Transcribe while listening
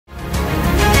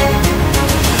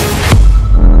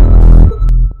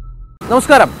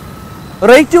നമസ്കാരം.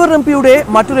 റൈറ്റുവർ എംപിയുടെ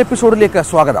മറ്റൊരു എപ്പിസോഡിലേക്ക്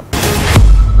സ്വാഗതം.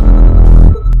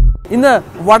 ഇന്ന്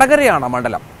വടകരയാണ്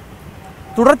മണ്ഡലം.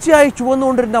 തുടർച്ചയായി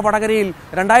ചുവന്നുകൊണ്ടിരുന്ന വടകരയിൽ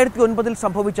 2009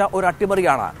 സംഭവിച്ച ഒരു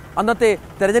അട്ടിമറിയാണ് അന്നത്തെ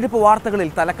തെരഞ്ഞെടുപ്പ് വാർത്തകളിൽ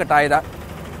തലക്കെട്ടായത്.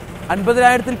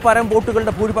 50,000-ൽ പരം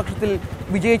വോട്ടുകളുടെ ഭൂരിപക്ഷത്തിൽ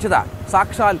വിജയിച്ചത്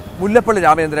സാക്ഷാൽ മുല്ലപ്പള്ളി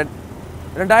രാമചന്ദ്രൻ.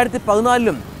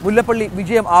 2014-ലും മുല്ലപ്പള്ളി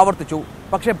വിജയം ആവർത്തിച്ചു.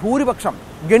 പക്ഷേ ഭൂരിപക്ഷം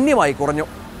ഗണ്യമായി കുറഞ്ഞു.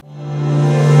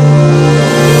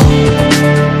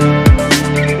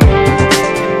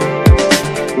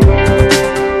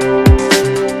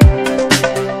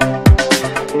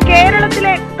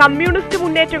 കേരളത്തിലെ കമ്മ്യൂണിസ്റ്റ്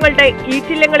മുന്നേറ്റങ്ങളുടെ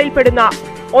ഈറ്റില്ലങ്ങളിൽപ്പെടുന്ന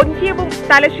ഒഞ്ചിയവും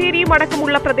തലശ്ശേരിയും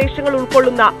അടക്കമുള്ള പ്രദേശങ്ങൾ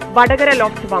ഉൾക്കൊള്ളുന്ന വടകര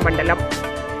ലോക്സഭാ മണ്ഡലം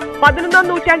 11ാം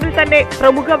നൂറ്റാണ്ടിൽ തന്നെ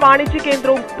പ്രമുഖ വാണിജ്യ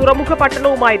കേന്ദ്രവും തുറമുഖ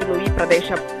പട്ടണവുമായിരുന്നു ഈ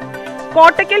പ്രദേശം.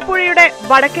 കോട്ടയ്ക്കൽ പുഴയുടെ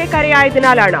വടക്കേ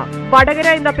കരയായതിനാലാണ് വടകര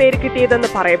എന്ന പേര് കിട്ടിയതെന്ന്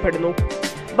പറയപ്പെടുന്നു.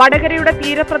 വടകരയുടെ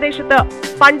തീരപ്രദേശത്ത്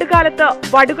പണ്ടുകാലത്ത്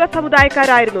വടുക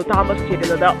സമുദായക്കാരായിരുന്നു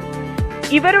താമസിച്ചിരുന്നത്.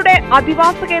 ഇവരുടെ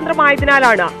അധിവാസ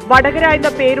കേന്ദ്രമായതിനാലാണ് വടകര എന്ന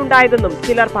പേരുണ്ടായതെന്നും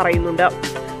ചിലർ പറയുന്നുണ്ട്.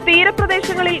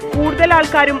 തീരപ്രദേശങ്ങളിൽ കൂടുതൽ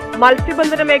ആൾക്കാരും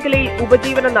മത്സ്യബന്ധന മേഖലയിൽ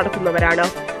ഉപജീവനം നടത്തുന്നവരാണ്.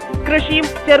 കൃഷിയും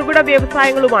ചെറുകിട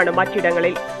വ്യവസായങ്ങളുമാണ്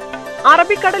മറ്റിടങ്ങളിൽ.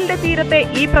 അറബിക്കടലിന്റെ തീരത്തെ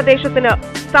ഈ പ്രദേശത്തിന്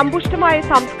സമ്പുഷ്ടമായ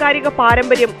സാംസ്കാരിക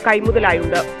പാരമ്പര്യം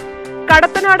കൈമുതലായുണ്ട്.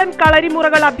 കടത്തനാടൻ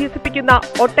കളരിമുറകൾ അഭ്യസിപ്പിക്കുന്ന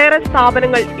ഒട്ടേറെ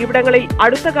സ്ഥാപനങ്ങൾ ഇവിടങ്ങളിൽ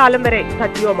അടുത്ത കാലം വരെ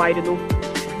സജീവമായിരുന്നു.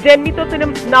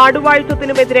 ജന്മിത്വത്തിനും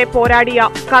നാടുവാഴ്ത്വത്തിനുമെതിരെ പോരാടിയ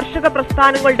കർഷക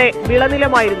പ്രസ്ഥാനങ്ങളുടെ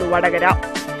വിളനിലമായിരുന്നു വടകര.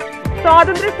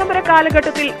 സ്വാതന്ത്ര്യ സമര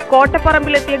കാലഘട്ടത്തിൽ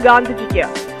കോട്ടപ്പറമ്പിലെത്തിയ ഗാന്ധിജിക്ക്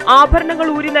ആഭരണങ്ങൾ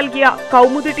ഊരി നൽകിയ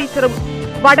കൗമുദി ടീച്ചറും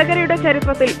വടകരയുടെ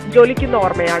ചരിത്രത്തിൽ ജ്വലിക്കുന്ന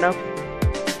ഓർമ്മയാണ്.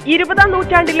 20ാം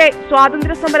നൂറ്റാണ്ടിലെ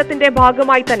സ്വാതന്ത്ര്യ സമരത്തിന്റെ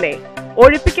ഭാഗമായി തന്നെ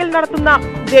ഒഴിപ്പിക്കൽ നടത്തുന്ന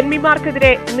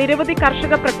ജന്മിമാർക്കെതിരെ നിരവധി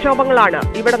കർഷക പ്രക്ഷോഭങ്ങളാണ്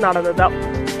ഇവിടെ നടന്നത്.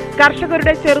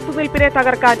 കർഷകരുടെ ചെറുത്തുനിൽപ്പിനെ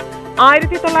തകർക്കാൻ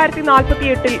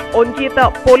 1948-ൽ ഒഞ്ചിയത്ത്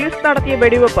പോലീസ് നടത്തിയ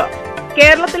വെടിവെപ്പ്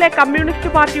കേരളത്തിലെ കമ്മ്യൂണിസ്റ്റ്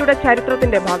പാർട്ടിയുടെ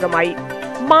ചരിത്രത്തിന്റെ ഭാഗമായി.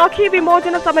 മാഖി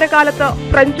വിമോചന സമരകാലത്ത്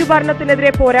ഫ്രഞ്ച്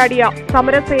ഭരണത്തിനെതിരെ പോരാടിയ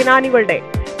സമരസേനാനികളുടെ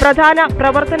പ്രധാന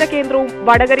പ്രവർത്തന കേന്ദ്രവും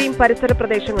വടകരയും പരിസര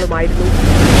പ്രദേശങ്ങളുമായിരുന്നു.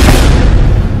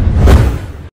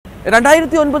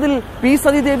 2009-ൽ പി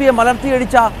സതീദേവിയെ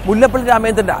മലർത്തിയടിച്ച മുല്ലപ്പള്ളി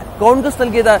രാമചന്ദ്രന് കോൺഗ്രസ്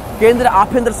നൽകിയത് കേന്ദ്ര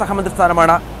ആഭ്യന്തര സഹമന്ത്രി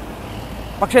സ്ഥാനമാണ്.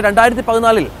 പക്ഷേ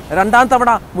 2014-ൽ രണ്ടാം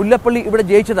തവണ മുല്ലപ്പള്ളി ഇവിടെ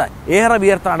ജയിച്ചത് ഏറെ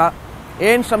വിയർത്താണ്.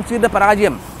 എൻ ഷംസീറിന്റെ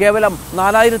പരാജയം കേവലം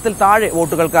 4000-ൽ താഴെ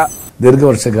വോട്ടുകൾക്ക്.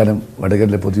 ദീർഘവർഷക്കാലം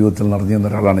വടകരയിലെ പൊതുയോഗത്തിൽ നടന്നിരുന്ന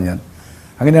ഒരാളാണ് ഞാൻ.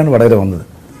 അങ്ങനെയാണ് വടകര വന്നത്.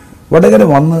 വടകര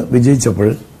വന്ന് വിജയിച്ചപ്പോൾ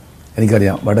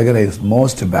എനിക്കറിയാം വടകര ഈസ്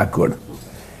മോസ്റ്റ് ബാക്ക്വേർഡ്.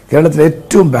 കേരളത്തിലെ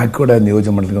ഏറ്റവും ബാക്ക്വേർഡായ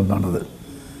നിയോജകമണ്ഡലം ഒന്നാണത്.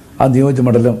 ആ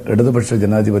നിയോജകമണ്ഡലം ഇടതുപക്ഷ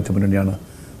ജനാധിപത്യ മുന്നണിയാണ്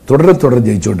തുടരെ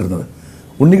ജയിച്ചുകൊണ്ടിരുന്നത്.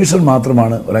 ഉണ്ണികൃഷ്ണൻ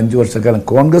മാത്രമാണ് ഒരു 5 വർഷക്കാലം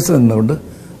കോൺഗ്രസിൽ നിന്നുകൊണ്ട്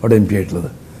അവിടെ MP ആയിട്ടുള്ളത്.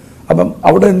 അപ്പം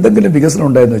അവിടെ എന്തെങ്കിലും വികസനം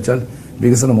ഉണ്ടായെന്ന് വെച്ചാൽ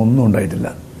വികസനം ഒന്നും ഉണ്ടായിട്ടില്ല.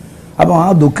 അപ്പം ആ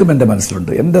ദുഃഖം എൻ്റെ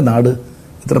മനസ്സിലുണ്ട്. എൻ്റെ നാട്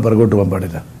ഇത്ര പിറകോട്ട് പോകാൻ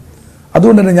പാടില്ല.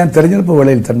 അതുകൊണ്ട് തന്നെ ഞാൻ തെരഞ്ഞെടുപ്പ്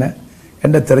വേളയിൽ തന്നെ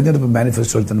എൻ്റെ തെരഞ്ഞെടുപ്പ്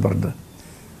മാനിഫെസ്റ്റോയിൽ തന്നെ പറഞ്ഞത്,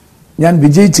 ഞാൻ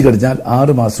വിജയിച്ചു കഴിഞ്ഞാൽ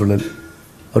 6 മാസത്തിനുള്ളിൽ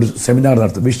ഒരു സെമിനാർ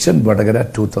നടത്തും. വിഷൻ വടകര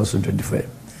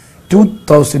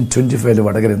 2025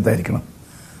 വടകര എന്തായിരിക്കണം.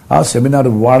 ആ സെമിനാർ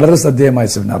വളരെ ശ്രദ്ധേയമായ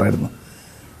സെമിനാറായിരുന്നു.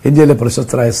 ഇന്ത്യയിലെ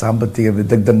പ്രശസ്തരായ സാമ്പത്തിക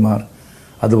വിദഗ്ധന്മാർ,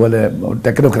 അതുപോലെ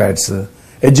ടെക്നോക്രാറ്റ്സ്,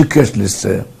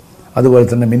 എഡ്യൂക്കേഷണലിസ്റ്റ്, അതുപോലെ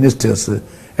തന്നെ മിനിസ്റ്റേഴ്സ്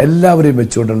എല്ലാവരെയും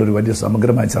വെച്ചുകൊണ്ടുള്ള ഒരു വലിയ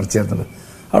സമഗ്രമായ ചർച്ചയായിരുന്നത്.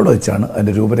 അവിടെ വെച്ചാണ്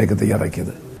അതിൻ്റെ രൂപരേഖ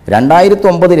തയ്യാറാക്കിയത്.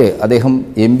 2009 അദ്ദേഹം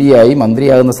MP ആയി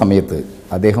മന്ത്രിയാകുന്ന സമയത്ത്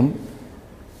അദ്ദേഹം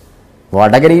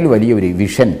വടകരയിൽ വലിയൊരു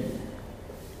വിഷൻ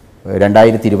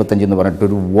 2025 എന്ന്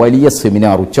പറഞ്ഞിട്ടൊരു വലിയ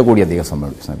സെമിനാർ ഉച്ചകോടി അദ്ദേഹം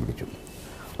സംഘടിപ്പിച്ചു.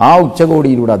 ആ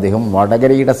ഉച്ചകോടിയിലൂടെ അദ്ദേഹം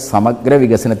വടകരയുടെ സമഗ്ര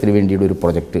വികസനത്തിന് വേണ്ടിയുള്ള ഒരു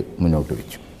പ്രൊജക്റ്റ് മുന്നോട്ട്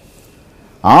വെച്ചു.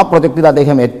 ആ പ്രൊജക്റ്റിൽ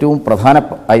അദ്ദേഹം ഏറ്റവും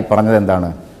പ്രധാനമായി പറഞ്ഞത് എന്താണ്?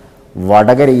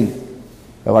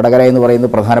 വടകര എന്ന്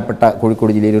പറയുന്നത് പ്രധാനപ്പെട്ട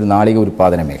കോഴിക്കോട് ജില്ലയിലെ ഒരു നാളിക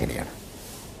ഉൽപ്പാദന മേഖലയാണ്.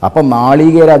 അപ്പം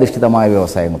നാളികേരാധിഷ്ഠിതമായ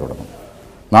വ്യവസായങ്ങൾ തുടങ്ങും.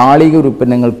 നാളികേര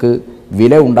ഉൽപ്പന്നങ്ങൾക്ക്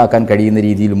വില ഉണ്ടാക്കാൻ കഴിയുന്ന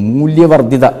രീതിയിൽ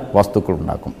മൂല്യവർദ്ധിത വസ്തുക്കൾ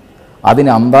ഉണ്ടാക്കും. അതിന്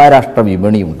അന്താരാഷ്ട്ര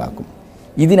വിപണി ഉണ്ടാക്കും.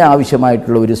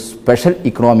 ഇതിനാവശ്യമായിട്ടുള്ള ഒരു സ്പെഷ്യൽ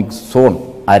ഇക്കണോമിക് സോൺ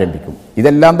ആരംഭിക്കും.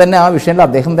 ഇതെല്ലാം തന്നെ ആ വിഷയത്തിൽ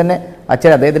അദ്ദേഹം തന്നെ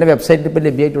അദ്ദേഹത്തിൻ്റെ വെബ്സൈറ്റിൽ ഇപ്പോൾ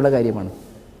ലഭ്യമായിട്ടുള്ള കാര്യമാണ്.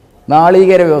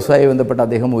 നാളികേര വ്യവസായവുമായി ബന്ധപ്പെട്ട്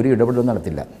അദ്ദേഹം ഒരു ഇടപെടലും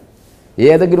നടത്തില്ല.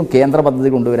 ഏതെങ്കിലും കേന്ദ്ര പദ്ധതി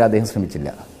കൊണ്ടുവരാൻ അദ്ദേഹം ശ്രമിച്ചില്ല.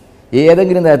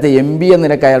 ഏതെങ്കിലും നേരത്തെ MP എന്ന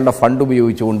നിലയ്ക്ക് അയാളുടെ ഫണ്ട്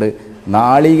ഉപയോഗിച്ചുകൊണ്ട്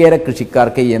നാളികേര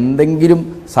കൃഷിക്കാർക്ക് എന്തെങ്കിലും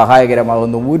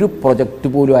സഹായകരമാകുന്ന ഒരു പ്രൊജക്റ്റ്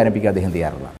പോലും ആരംഭിക്കാൻ അദ്ദേഹം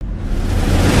തയ്യാറല്ല.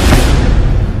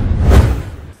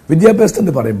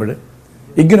 വിദ്യാഭ്യാസത്തിന് പറയുമ്പോൾ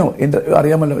ഇഗ്നോ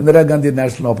അറിയാമല്ലോ, ഇന്ദിരാഗാന്ധി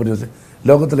നാഷണൽ ഓപ്പൺ യൂണിവേഴ്സിറ്റി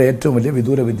ലോകത്തിലെ ഏറ്റവും വലിയ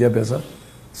വിദൂര വിദ്യാഭ്യാസ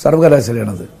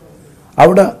സർവകലാശാലയാണത്.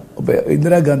 അവിടെ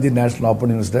Indira Gandhi national open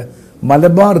university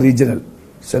Malabar regional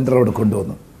centre അവിടെ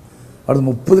കൊണ്ടുവന്നു. അവിടെ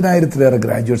 30,000-ലേറെ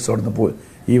ഗ്രാജുവേറ്റ്സ് അവിടെ നിന്ന്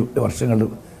ഈ വർഷങ്ങളിൽ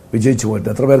വിജയിച്ചു പോയിട്ട്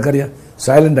എത്ര പേർക്കറിയാം?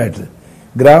 സൈലൻ്റായിട്ട്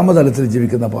ഗ്രാമതലത്തിൽ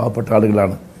ജീവിക്കുന്ന പാവപ്പെട്ട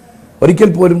ആളുകളാണ് ഒരിക്കൽ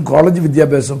പോലും കോളേജ്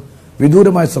വിദ്യാഭ്യാസം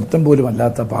വിദൂരമായ സ്വപ്നം പോലും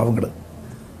അല്ലാത്ത പാവങ്ങൾ.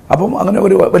 അപ്പം അങ്ങനെ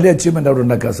ഒരു വലിയ അച്ചീവ്മെൻ്റ് അവിടെ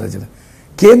ഉണ്ടാക്കാൻ സാധിച്ചത്.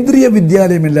 കേന്ദ്രീയ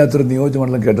വിദ്യാലയമില്ലാത്തൊരു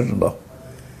നിയോജകമണ്ഡലം കേട്ടിട്ടുണ്ടോ?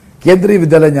 കേന്ദ്രീയ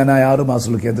വിദ്യാലയം ഞാൻ 6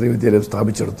 മാസമുള്ള കേന്ദ്രീയ വിദ്യാലയം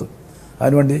സ്ഥാപിച്ചെടുത്തു.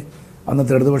 അതിനുവേണ്ടി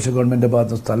അന്നത്തെ ഇടതുപക്ഷ ഗവൺമെൻറ്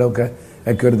ഭാഗത്ത് സ്ഥലമൊക്കെ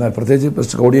വരുന്ന പ്രത്യേകിച്ച്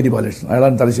മിസ്റ്റർ കോടിയേരി ബാലകൃഷ്ണൻ,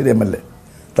 അയാളാണ് തലശ്ശേരി MLA,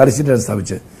 തലശ്ശേരിയാണ്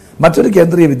സ്ഥാപിച്ചത്. മറ്റൊരു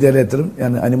കേന്ദ്രീയ വിദ്യാലയത്തിലും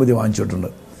ഞാൻ അനുമതി വാങ്ങിച്ചിട്ടുണ്ട്.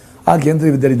 ആ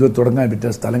കേന്ദ്രീയ വിദ്യാലയം ഇതുവരെ തുടങ്ങാൻ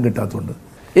പറ്റിയ സ്ഥലം കിട്ടാത്തതുകൊണ്ട്.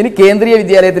 ഇനി കേന്ദ്രീയ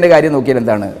വിദ്യാലയത്തിൻ്റെ കാര്യം നോക്കിയാൽ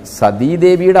എന്താണ്?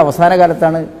 സതീദേവിയുടെ അവസാന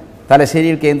കാലത്താണ്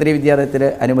തലശ്ശേരിയിൽ കേന്ദ്രീയ വിദ്യാലയത്തിന്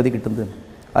അനുമതി കിട്ടുന്നത്.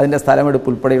 അതിൻ്റെ സ്ഥലമെടുപ്പ്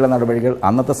ഉൾപ്പെടെയുള്ള നടപടികൾ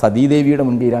അന്നത്തെ സതീദേവിയുടെ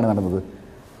മുൻകൈയിലാണ് നടന്നത്.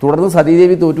 തുടർന്ന്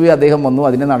സതീദേവി തോറ്റുപോയി അദ്ദേഹം വന്നു,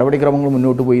 അതിൻ്റെ നടപടിക്രമങ്ങൾ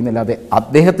മുന്നോട്ട് പോയി എന്നല്ലാതെ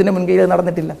അദ്ദേഹത്തിൻ്റെ മുൻകൈയിൽ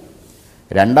നടന്നിട്ടില്ല.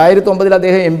 2009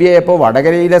 അദ്ദേഹം MP ആയപ്പോൾ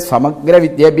വടകരയിലെ സമഗ്ര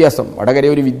വിദ്യാഭ്യാസം, വടകര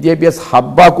ഒരു വിദ്യാഭ്യാസ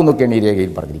ഹബ്ബാക്കുന്നൊക്കെയാണ് ഈ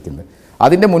രേഖയിൽ പറഞ്ഞിരിക്കുന്നത്.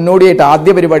 അതിൻ്റെ മുന്നോടിയായിട്ട്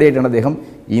ആദ്യ പരിപാടിയായിട്ടാണ് അദ്ദേഹം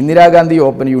ഇന്ദിരാഗാന്ധി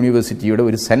ഓപ്പൺ യൂണിവേഴ്സിറ്റിയുടെ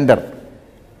ഒരു സെൻറ്റർ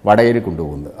വടകരയിൽ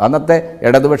കൊണ്ടുപോകുന്നത്. അന്നത്തെ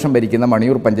ഇടതുപക്ഷം ഭരിക്കുന്ന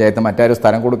മണിയൂർ പഞ്ചായത്ത് മറ്റാരും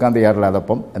സ്ഥലം കൊടുക്കാൻ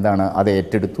തയ്യാറില്ലാത്തപ്പം എന്താണ് അത്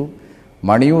ഏറ്റെടുത്തു.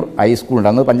 മണിയൂർ ഹൈസ്കൂളുണ്ട്,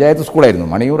 അന്ന് പഞ്ചായത്ത് സ്കൂളായിരുന്നു.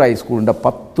 മണിയൂർ ഹൈസ്കൂളിൻ്റെ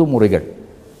 10 മുറികൾ,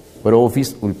 ഒരു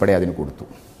ഓഫീസ് ഉൾപ്പെടെ അതിന് കൊടുത്തു.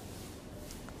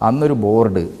 അന്നൊരു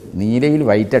ബോർഡ്, നീലയിൽ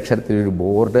വൈറ്റ് അക്ഷരത്തിലൊരു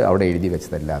ബോർഡ് അവിടെ എഴുതി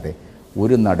വെച്ചതല്ലാതെ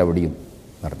ഒരു നടപടിയും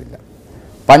നടന്നില്ല.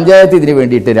 പഞ്ചായത്ത് ഇതിന്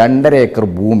വേണ്ടിയിട്ട് 2.5 ഏക്കർ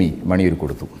ഭൂമി മണിയൂർ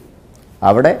കൊടുത്തു.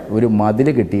 അവിടെ ഒരു മതിൽ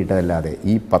കെട്ടിയിട്ടതല്ലാതെ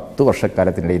ഈ 10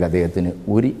 വർഷക്കാലത്തിനിടയിൽ അദ്ദേഹത്തിന്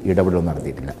ഒരു ഇടപെടലും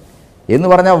നടത്തിയിട്ടില്ല. എന്ന്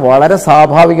പറഞ്ഞാൽ വളരെ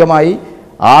സ്വാഭാവികമായി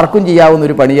ആർക്കും ചെയ്യാവുന്ന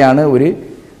ഒരു പണിയാണ്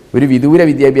ഒരു വിദൂര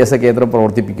വിദ്യാഭ്യാസ കേന്ദ്രം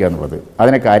പ്രവർത്തിപ്പിക്കുക എന്നുള്ളത്,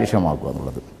 അതിനെ കാര്യക്ഷമമാക്കുക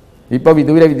എന്നുള്ളത്. ഇപ്പോൾ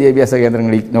വിദൂര വിദ്യാഭ്യാസ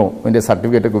കേന്ദ്രങ്ങൾ ഇതിൻ്റെ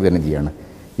സർട്ടിഫിക്കറ്റൊക്കെ വിതരണം ചെയ്യുകയാണ്.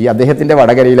 ഈ അദ്ദേഹത്തിൻ്റെ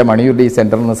വടകരയിലെ മണിയൂരുടെ ഈ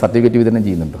സെൻറ്ററിൽ നിന്ന് സർട്ടിഫിക്കറ്റ് വിതരണം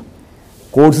ചെയ്യുന്നുണ്ടോ?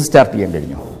 കോഴ്സ് സ്റ്റാർട്ട് ചെയ്യാൻ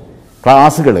കഴിഞ്ഞു,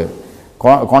 ക്ലാസ്സുകൾ,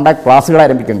 കോണ്ടാക്ട് ക്ലാസ്സുകൾ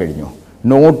ആരംഭിക്കാൻ കഴിഞ്ഞു,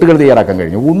 നോട്ടുകൾ തയ്യാറാക്കാൻ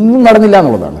കഴിഞ്ഞു. ഒന്നും നടന്നില്ല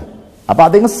എന്നുള്ളതാണ്. അപ്പോൾ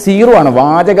അദ്ദേഹം 0 ആണ്.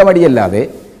 വാചകമടിയല്ലാതെ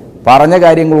പറഞ്ഞ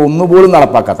കാര്യങ്ങൾ ഒന്നുപോലും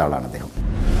നടപ്പാക്കാത്ത ആളാണ് അദ്ദേഹം.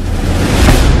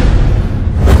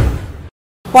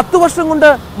 10 വർഷം കൊണ്ട്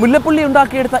മുല്ലപ്പള്ളി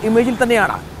ഉണ്ടാക്കിയെടുത്ത ഇമേജിൽ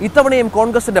തന്നെയാണ് ഇത്തവണയും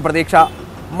കോൺഗ്രസിന്റെ പ്രതീക്ഷ.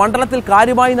 മണ്ഡലത്തിൽ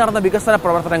കാര്യമായി നടന്ന വികസന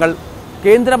പ്രവർത്തനങ്ങൾ,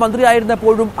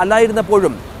 കേന്ദ്രമന്ത്രിയായിരുന്നപ്പോഴും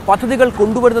അല്ലായിരുന്നപ്പോഴും പദ്ധതികൾ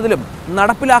കൊണ്ടുവരുന്നതിലും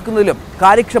നടപ്പിലാക്കുന്നതിലും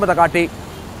കാര്യക്ഷമത കാട്ടി.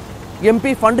 MP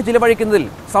ഫണ്ട് ചിലവഴിക്കുന്നതിൽ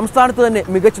സംസ്ഥാനത്ത് തന്നെ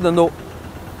മികച്ചു നിന്നു.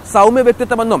 സൗമ്യ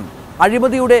വ്യക്തിത്വമെന്നും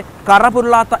അഴിമതിയുടെ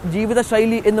കറപുരുളാത്ത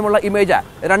ജീവിതശൈലി എന്നുമുള്ള ഇമേജ്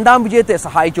 2ാം വിജയത്തെ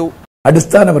സഹായിച്ചു.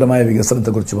 അടിസ്ഥാനപരമായ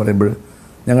വികസനത്തെക്കുറിച്ച് പറയുമ്പോൾ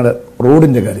ഞങ്ങളുടെ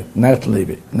റോഡിൻ്റെ കാര്യം, നാഷണൽ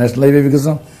ഹൈവേ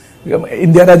വികസനം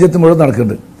ഇന്ത്യ രാജ്യത്ത് മുഴുവൻ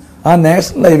നടക്കുന്നുണ്ട്. ആ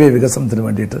നാഷണൽ ഹൈവേ വികസനത്തിന്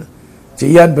വേണ്ടിയിട്ട്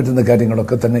ചെയ്യാൻ പറ്റുന്ന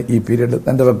കാര്യങ്ങളൊക്കെ തന്നെ ഈ പീരീഡിൽ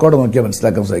എൻ്റെ റെക്കോർഡ് നോക്കിയാൽ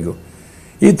മനസ്സിലാക്കാൻ സാധിക്കും.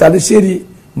 ഈ തലശ്ശേരി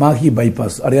മാഹി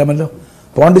ബൈപ്പാസ് അറിയാമല്ലോ,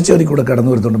 പോണ്ടിച്ചേരി കൂടെ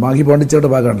കടന്നു വരുന്നുണ്ട്. മാഹി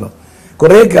പോണ്ടിച്ചേരിയുടെ ഭാഗമാണല്ലോ.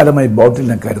 കുറേ കാലമായി ബോട്ടിൽ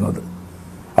നെക്കായിരുന്നു അത്.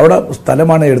 അവിടെ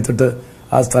സ്ഥലമാണ് എടുത്തിട്ട്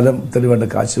ആ സ്ഥലത്തിന് വേണ്ട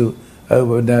കാശ്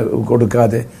പിന്നെ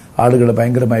കൊടുക്കാതെ ആളുകൾ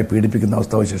ഭയങ്കരമായി പീഡിപ്പിക്കുന്ന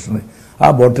അവസ്ഥാവിശേഷങ്ങൾ. ആ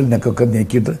ബോട്ടിൽ നെക്കൊക്കെ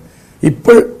നീക്കിയിട്ട്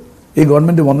ഇപ്പോൾ ഈ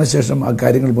ഗവൺമെൻറ് വന്ന ശേഷം ആ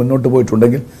കാര്യങ്ങൾ മുന്നോട്ട്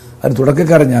പോയിട്ടുണ്ടെങ്കിൽ അതിന്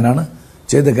തുടക്കക്കാരൻ ഞാനാണ്.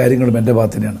 ചെയ്ത കാര്യങ്ങളും എൻ്റെ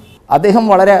ഭാഗത്ത് തന്നെയാണ്. അദ്ദേഹം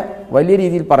വളരെ വലിയ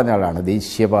രീതിയിൽ പറഞ്ഞ ആളാണ്.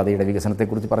 ദേശീയപാതയുടെ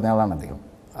വികസനത്തെക്കുറിച്ച് പറഞ്ഞ ആളാണ് അദ്ദേഹം.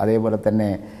 അതേപോലെ തന്നെ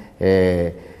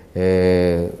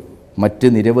മറ്റ്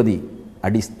നിരവധി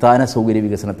അടിസ്ഥാന സൗകര്യ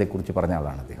വികസനത്തെക്കുറിച്ച് പറഞ്ഞ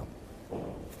ആളാണ് അദ്ദേഹം.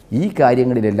 ഈ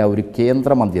കാര്യങ്ങളിലെല്ലാം ഒരു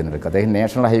കേന്ദ്രമന്ത്രി എന്ന നിലയ്ക്ക് അദ്ദേഹം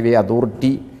നാഷണൽ ഹൈവേ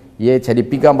അതോറിറ്റിയെ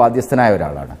ചലിപ്പിക്കാൻ ബാധ്യസ്ഥനായ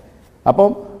ഒരാളാണ്.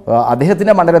 അപ്പം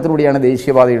അദ്ദേഹത്തിൻ്റെ മണ്ഡലത്തിലൂടെയാണ്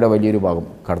ദേശീയപാതയുടെ വലിയൊരു ഭാഗം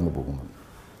കടന്നു പോകുന്നത്.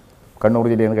 കണ്ണൂർ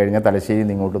ജില്ലയിൽ നിന്ന് കഴിഞ്ഞാൽ തലശ്ശേരി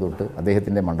ഇങ്ങോട്ട് തൊട്ട്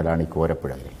അദ്ദേഹത്തിൻ്റെ മണ്ഡലമാണ് ഈ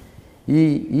കോരപ്പുഴ.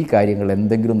 ഈ കാര്യങ്ങൾ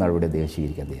എന്തെങ്കിലും നടപടി അദ്ദേഹം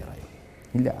സ്വീകരിക്കാൻ തയ്യാറായി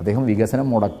ഇല്ല. അദ്ദേഹം വികസനം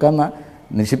മുടക്കുന്ന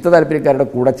നിക്ഷിപ്ത താല്പര്യക്കാരുടെ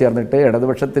കൂടെ ചേർന്നിട്ട്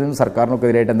ഇടതുപക്ഷത്തിനും സർക്കാരിനൊക്കെ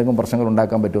എതിരായിട്ട് എന്തെങ്കിലും പ്രശ്നങ്ങൾ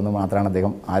ഉണ്ടാക്കാൻ പറ്റുമെന്ന് മാത്രമാണ്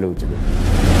അദ്ദേഹം ആലോചിച്ചത്.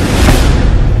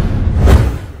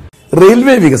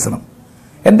 റെയിൽവേ വികസനം,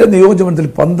 എൻ്റെ നിയോജകമണ്ഡലത്തിൽ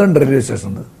 12 റെയിൽവേ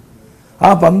സ്റ്റേഷനുണ്ട്. ആ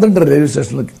 12 റെയിൽവേ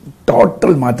സ്റ്റേഷനിൽ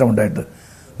ടോട്ടൽ മാറ്റം ഉണ്ടായിട്ട്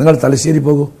നിങ്ങൾ തലശ്ശേരി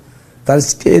പോകൂ,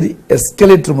 തലശ്ശേരി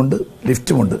എസ്കലേറ്ററുമുണ്ട്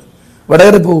ലിഫ്റ്റുമുണ്ട്.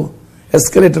 വടകര പോകൂ,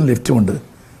 എസ്കലേറ്ററും ലിഫ്റ്റുമുണ്ട്.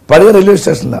 പഴയ റെയിൽവേ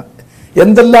സ്റ്റേഷനിലാണ്.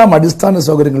 എന്തെല്ലാം അടിസ്ഥാന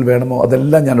സൗകര്യങ്ങൾ വേണമോ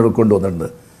അതെല്ലാം ഞാൻ ഇവിടെ കൊണ്ടുവന്നിട്ടുണ്ട്.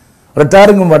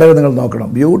 റിട്ടയറിങ്ങും വടകര നിങ്ങൾ നോക്കണം,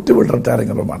 ബ്യൂട്ടിഫുൾ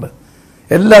റിട്ടയറിംഗ് റൂമാണ്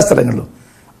എല്ലാ സ്ഥലങ്ങളിലും.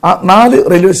 ആ 4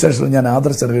 റെയിൽവേ സ്റ്റേഷനും ഞാൻ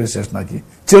ആദർശ റെയിൽവേ സ്റ്റേഷനാക്കി.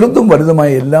 ചെറുതും വലുതുമായ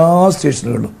എല്ലാ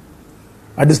സ്റ്റേഷനുകളിലും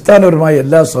അടിസ്ഥാനപരമായ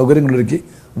എല്ലാ സൗകര്യങ്ങളും ഒരുക്കി.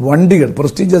 വണ്ടികൾ,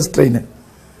 പ്രസ്റ്റീജിയസ് ട്രെയിന്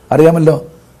അറിയാമല്ലോ,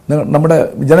 നമ്മുടെ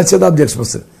ജനശതാബ്ദി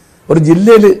എക്സ്പ്രസ് ഒരു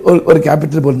ജില്ലയിൽ ഒരു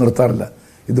ക്യാപിറ്റൽ പോലും നിർത്താറില്ല.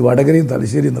 ഇത് വടകരയും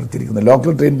തലശ്ശേരിയും നിർത്തിയിരിക്കുന്നത്.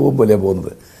 ലോക്കൽ ട്രെയിൻ പോകുമ്പോഴേ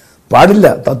പോകുന്നത്. പാടില്ല,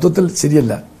 തത്വത്തിൽ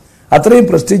ശരിയല്ല. അത്രയും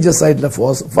പ്രസ്റ്റീജിയസ് ആയിട്ടുള്ള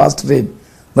ഫാസ്റ്റ് ട്രെയിൻ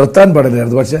നിർത്താൻ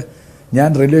പാടില്ലായിരുന്നു. പക്ഷേ ഞാൻ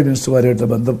റെയിൽവേ മിനിസ്റ്റർമാരുമായിട്ട്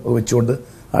ബന്ധം വെച്ചുകൊണ്ട്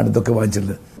ആണ് ഇതൊക്കെ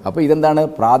വാങ്ങിച്ചിട്ടുള്ളത്. അപ്പോൾ ഇതെന്താണ്,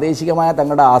 പ്രാദേശികമായ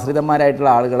തങ്ങളുടെ ആശ്രിതന്മാരായിട്ടുള്ള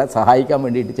ആളുകളെ സഹായിക്കാൻ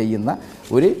വേണ്ടിയിട്ട് ചെയ്യുന്ന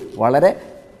ഒരു വളരെ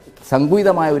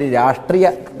സങ്കുചിതമായ ഒരു രാഷ്ട്രീയ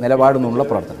നിലപാടെന്നുള്ള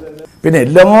പ്രവർത്തനം. പിന്നെ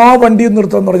എല്ലാ വണ്ടിയും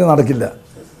നിർത്താൻ പറഞ്ഞാൽ നടക്കില്ല.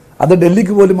 അത്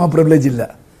ഡൽഹിക്ക് പോലും ആ പ്രിവിലേജ് ഇല്ല.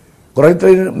 കുറേ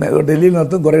ട്രെയിൻ ഡൽഹിയിൽ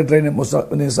നിർത്തും, കുറേ ട്രെയിൻ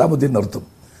നിസാമുദ്ദീൻ നിർത്തും,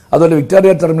 അതുപോലെ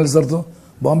വിക്ടോറിയ ടെർമിനൽസ് നിർത്തും,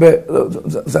 ബോംബെ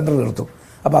സെൻട്രൽ നിർത്തും.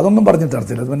 അപ്പോൾ അതൊന്നും പറഞ്ഞിട്ട്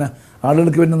അർത്ഥമില്ല. അത് പിന്നെ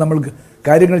ആളുകൾക്ക് പിന്നെ നമ്മൾക്ക്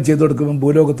കാര്യങ്ങൾ ചെയ്തു കൊടുക്കുമ്പോൾ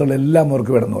ഭൂലോകത്തുള്ള എല്ലാം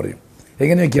അവർക്ക് വേണമെന്ന് പറയും.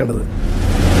 എങ്ങനെയൊക്കെയാണത്?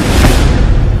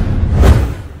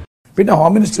 പിന്നെ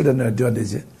ഹോം മിനിസ്റ്ററുടെ തന്നെ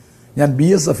അഡ്വാൻറ്റേജ്, ഞാൻ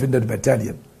BSFന്റെ ഒരു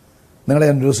ബറ്റാലിയൻ, നിങ്ങളെ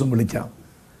ഞാൻ ഒരു ദിവസം വിളിക്കാം,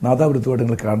 നാദാപുരത്തുമായിട്ട്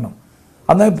നിങ്ങൾ കാണണം.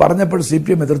 അന്ന് പറഞ്ഞപ്പോൾ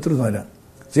CPM എതിർത്തിരുന്നതില്ല.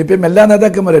 CPM എല്ലാ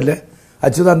നേതാക്കന്മാരല്ലേ,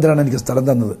 അച്യുതാനന്ദനാണ് എനിക്ക് സ്ഥലം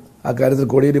തന്നത്. ആ കാര്യത്തിൽ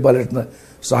കോടിയേരി ബാലകൃഷ്ണന്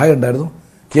സഹായം ഉണ്ടായിരുന്നു.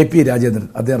 KP രാജേന്ദ്രൻ,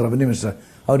 അദ്ദേഹം റവന്യൂ മിനിസ്റ്റർ,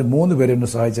 അവർ 3 പേരെ എന്നെ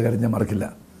സഹായിച്ച കാര്യം ഞാൻ മറക്കില്ല.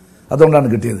 അതുകൊണ്ടാണ്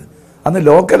കിട്ടിയത്. അന്ന്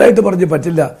ലോക്കലായിട്ട് പറഞ്ഞ്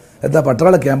പറ്റില്ല, എന്താ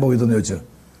പട്ടാള ക്യാമ്പ് പോയതെന്ന് ചോദിച്ചു.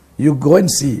 You go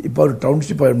and C. ഇപ്പോൾ ഒരു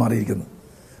ടൗൺഷിപ്പായി മാറിയിരിക്കുന്നു.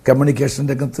 കമ്മ്യൂണിക്കേഷൻ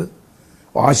രംഗത്ത്,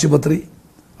 ആശുപത്രി,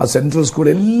 ആ സെൻട്രൽ സ്കൂൾ,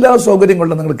 എല്ലാ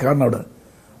സൗകര്യങ്ങളും നിങ്ങൾ കാണണം. അവിടെ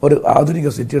ഒരു ആധുനിക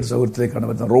സിറ്റിയുടെ സൗകര്യത്തിലേക്കാണ്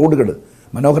വരുന്നത്. റോഡുകൾ,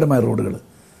 മനോഹരമായ റോഡുകൾ.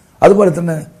 അതുപോലെ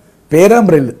തന്നെ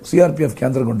പേരാമ്പ്രയിൽ CRPF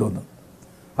കേന്ദ്രം കൊണ്ടുവന്നു.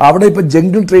 അവിടെ ഇപ്പോൾ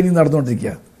ജംഗിൾ ട്രെയിനിങ്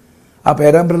നടന്നുകൊണ്ടിരിക്കുക. ആ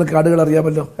പേരാമ്പ്രയിലെ കാടുകൾ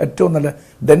അറിയാമല്ലോ, ഏറ്റവും നല്ല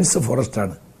ഡെൻസ്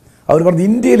ഫോറസ്റ്റാണ്. അവർ പറഞ്ഞു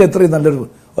ഇന്ത്യയിൽ എത്രയും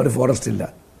നല്ലൊരു ഫോറസ്റ്റ് ഇല്ല.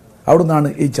 അവിടെ നിന്നാണ്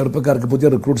ഈ ചെറുപ്പക്കാർക്ക് പുതിയ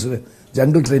റിക്രൂട്ട്സിന്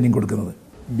ജംഗിൾ ട്രെയിനിങ് കൊടുക്കുന്നത്.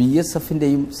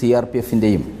 BSFന്റെയും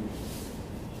CRPFന്റെയും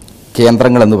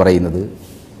കേന്ദ്രങ്ങളെന്ന് പറയുന്നത്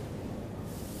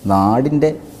നാടിൻ്റെ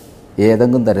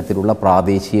ഏതെങ്കിലും തരത്തിലുള്ള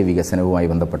പ്രാദേശിക വികസനവുമായി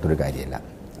ബന്ധപ്പെട്ടൊരു കാര്യമല്ല.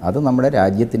 അത് നമ്മുടെ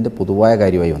രാജ്യത്തിൻ്റെ പൊതുവായ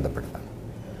കാര്യവുമായി ബന്ധപ്പെട്ടതാണ്.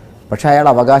 പക്ഷേ അയാൾ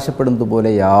അവകാശപ്പെടുന്നത് പോലെ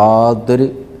യാതൊരു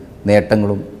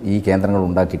നേട്ടങ്ങളും ഈ കേന്ദ്രങ്ങൾ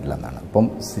ഉണ്ടാക്കിയിട്ടില്ലെന്നാണ്. അപ്പം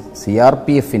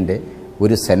CRPFന്റെ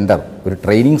ഒരു സെൻറ്റർ, ഒരു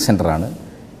ട്രെയിനിങ് സെൻ്ററാണ്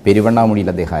പെരുവണ്ണാമുടിയിൽ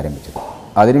അദ്ദേഹം ആരംഭിച്ചത്.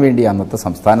 അതിനുവേണ്ടി അന്നത്തെ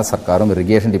സംസ്ഥാന സർക്കാരും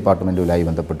ഇറിഗേഷൻ ഡിപ്പാർട്ട്മെൻറ്റുമായി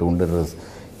ബന്ധപ്പെട്ടുകൊണ്ട്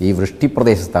ഈ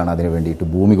വൃഷ്ടിപ്രദേശത്താണ് അതിനു വേണ്ടിയിട്ട്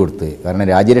ഭൂമി കൊടുത്ത്, കാരണം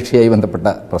രാജ്യരക്ഷയായി ബന്ധപ്പെട്ട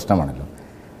പ്രശ്നമാണല്ലോ.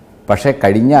 പക്ഷേ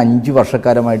കഴിഞ്ഞ 5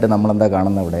 വർഷക്കാലമായിട്ട് നമ്മളെന്താ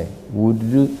കാണുന്ന, അവിടെ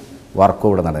ഒരു വർക്കും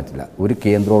ഇവിടെ നടന്നിട്ടില്ല, ഒരു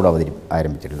കേന്ദ്രവും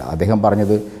ആരംഭിച്ചിട്ടില്ല. അദ്ദേഹം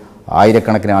പറഞ്ഞത്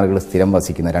ആയിരക്കണക്കിന് ആളുകൾ സ്ഥിരം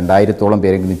വസിക്കുന്ന 2000-ഓളം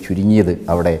പേരെങ്കിലും ചുരുങ്ങിയത്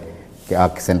അവിടെ ആ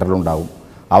സെൻറ്ററിലുണ്ടാവും.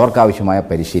 അവർക്കാവശ്യമായ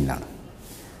പരിശീലനമാണ്.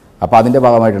 അപ്പോൾ അതിൻ്റെ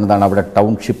ഭാഗമായിട്ട് എന്താണ്, അവിടെ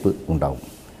ടൗൺഷിപ്പ് ഉണ്ടാവും.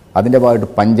 അതിൻ്റെ ഭാഗമായിട്ട്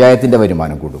പഞ്ചായത്തിൻ്റെ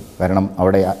വരുമാനം കൂടും. കാരണം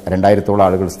അവിടെ 2000-ഓളം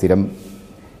ആളുകൾ സ്ഥിരം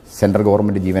സെൻട്രൽ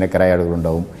ഗവൺമെൻറ് ജീവനക്കാരായ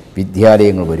ആളുകളുണ്ടാവും.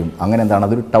 വിദ്യാലയങ്ങൾ വരും. അങ്ങനെ എന്താണ്,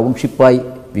 അതൊരു ടൗൺഷിപ്പായി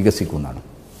വികസിക്കുന്നതാണ്.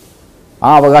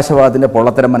 ആ അവകാശവാദത്തിൻ്റെ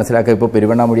പൊള്ളത്തരം മനസ്സിലാക്കുക ഇപ്പോൾ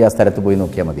പെരുവണ്ണാമുടി ആ സ്ഥലത്ത് പോയി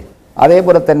നോക്കിയാൽ മതി.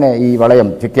 അതേപോലെ തന്നെ ഈ വളയം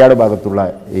ചിക്കയാട് ഭാഗത്തുള്ള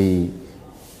ഈ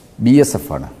BSF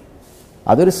ആണ്.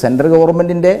 അതൊരു സെൻട്രൽ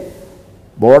ഗവൺമെൻറ്റിൻ്റെ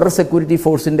ബോർഡർ സെക്യൂരിറ്റി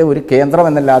ഫോഴ്സിൻ്റെ ഒരു കേന്ദ്രം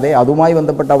എന്നല്ലാതെ അതുമായി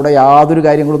ബന്ധപ്പെട്ട് അവിടെ യാതൊരു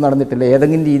കാര്യങ്ങളും നടന്നിട്ടില്ല.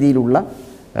 ഏതെങ്കിലും രീതിയിലുള്ള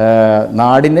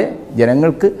നാടിൻ്റെ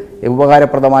ജനങ്ങൾക്ക്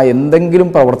ഉപകാരപ്രദമായ എന്തെങ്കിലും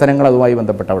പ്രവർത്തനങ്ങൾ അതുമായി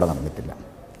ബന്ധപ്പെട്ട് അവിടെ നടന്നിട്ടില്ല.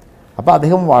 അപ്പോൾ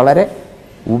അദ്ദേഹം വളരെ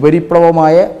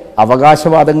ഉപരിപ്ലവമായ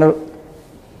അവകാശവാദങ്ങൾ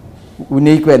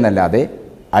ഉന്നയിക്കുക എന്നല്ലാതെ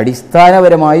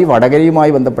അടിസ്ഥാനപരമായി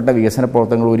വടകരയുമായി ബന്ധപ്പെട്ട വികസന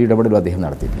പ്രവർത്തനങ്ങൾ ഒരു ഇടപെടലും അദ്ദേഹം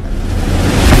നടത്തിയിട്ടില്ല.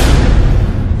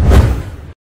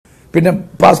 പിന്നെ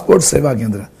പാസ്പോർട്ട് സേവാ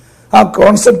കേന്ദ്രം, ആ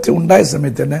കോൺസെപ്റ്റ് ഉണ്ടായ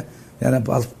സമയത്ത് തന്നെ ഞാൻ ആ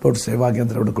പാസ്പോർട്ട് സേവാ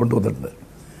കേന്ദ്രം ഇവിടെ കൊണ്ടുവന്നിട്ടുണ്ട്.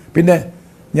 പിന്നെ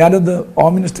ഞാനൊന്ന്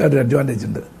ഹോം മിനിസ്റ്ററുടെ ഒരു അഡ്വാൻറ്റേജ്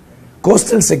ഉണ്ട്.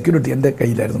 കോസ്റ്റൽ സെക്യൂരിറ്റി എൻ്റെ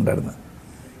കയ്യിലായിരുന്നു ഉണ്ടായിരുന്നത്.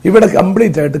 ഇവിടെ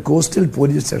കംപ്ലീറ്റ് ആയിട്ട് കോസ്റ്റൽ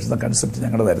പോലീസ് സ്റ്റേഷൻ എന്ന കൺസെപ്റ്റ്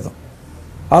ഞങ്ങളുടേതായിരുന്നു.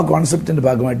 ആ കോൺസെപ്റ്റിൻ്റെ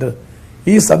ഭാഗമായിട്ട്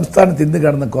ഈ സംസ്ഥാനത്ത് ഇന്ന്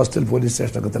കാണുന്ന കോസ്റ്റൽ പോലീസ്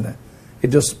സ്റ്റേഷനൊക്കെ തന്നെ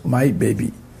ഇറ്റ് വാസ് മൈ ബേബി,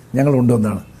 ഞങ്ങൾ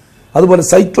കൊണ്ടുവന്നതാണ്. അതുപോലെ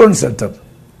സൈക്ലോൺ ഷെൽട്ടർ,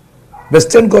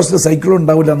 വെസ്റ്റേൺ കോസ്റ്റിൽ സൈക്ലോൺ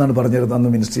ഉണ്ടാവില്ല എന്നാണ് പറഞ്ഞിരുന്നത്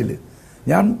അന്ന് മിനിസ്ട്രിയിൽ.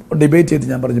 ഞാൻ ഡിബേറ്റ് ചെയ്ത്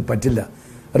ഞാൻ പറഞ്ഞു പറ്റില്ല,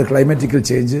 ഒരു ക്ലൈമാറ്റിക്കൽ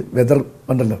ചേഞ്ച്, വെതർ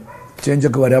ഉണ്ടല്ലോ,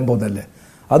 ചേഞ്ചൊക്കെ വരാൻ പോകുന്നതല്ലേ,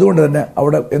 അതുകൊണ്ട് തന്നെ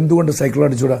അവിടെ എന്തുകൊണ്ട് സൈക്ലോൺ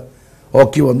അടിച്ചുകൂടാ.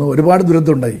 ഓക്കി വന്നു, ഒരുപാട്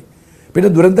ദുരന്തം ഉണ്ടായി. പിന്നെ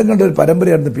ദുരന്തങ്ങളുടെ ഒരു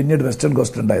പരമ്പരയായിരുന്നു പിന്നീട് വെസ്റ്റേൺ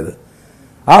കോസ്റ്റ് ഉണ്ടായത്.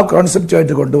 ആ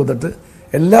കോൺസെപ്റ്റുമായിട്ട് കൊണ്ടുവന്നിട്ട്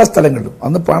എല്ലാ സ്ഥലങ്ങളിലും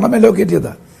അന്ന് പണം അലോക്കേറ്റ്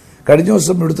ചെയ്താൽ. കഴിഞ്ഞ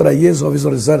ദിവസം ഇവിടുത്തെ IAS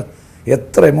ഓഫീസർ, സാർ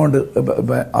എത്ര എമൗണ്ട്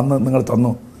അന്ന് നിങ്ങൾ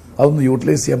തന്നു, അതൊന്നും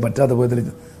യൂട്ടിലൈസ് ചെയ്യാൻ പറ്റാതെ പോയതിൽ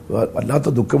വല്ലാത്ത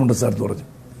ദുഃഖമുണ്ട് സാർ എന്ന് പറഞ്ഞു.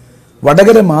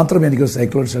 വടകര മാത്രമേ എനിക്കൊരു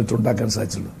സൈക്ലോൺ ഷെൽട്ടർ ഉണ്ടാക്കാൻ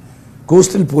സാധിച്ചുള്ളൂ.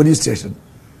 കോസ്റ്റൽ പോലീസ് സ്റ്റേഷൻ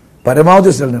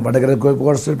പരമാവധി സ്ഥലം, Vadakara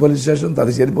coastal police station,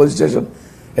 Thalassery police station,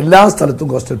 എല്ലാ സ്ഥലത്തും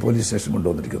കോസ്റ്റൽ പോലീസ് സ്റ്റേഷൻ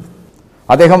കൊണ്ടുവന്നിരിക്കുന്നു.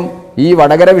 അദ്ദേഹം ഈ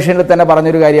വടകര വിഷയത്തിൽ തന്നെ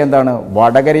പറഞ്ഞൊരു കാര്യം എന്താണ്,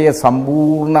 വടകരയെ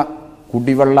സമ്പൂർണ്ണ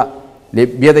കുടിവെള്ള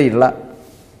ലഭ്യതയുള്ള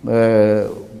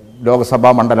ലോക്സഭാ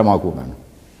മണ്ഡലമാക്കുമെന്നാണ്.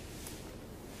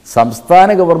 സംസ്ഥാന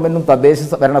ഗവൺമെൻറ്റും തദ്ദേശ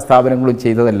ഭരണ സ്ഥാപനങ്ങളും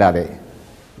ചെയ്തതല്ലാതെ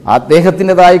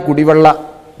അദ്ദേഹത്തിൻ്റെതായ കുടിവെള്ള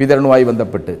വിതരണവുമായി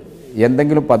ബന്ധപ്പെട്ട്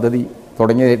എന്തെങ്കിലും പദ്ധതി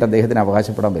തുടങ്ങിയതായിട്ട് അദ്ദേഹത്തിന്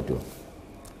അവകാശപ്പെടാൻ പറ്റുമോ?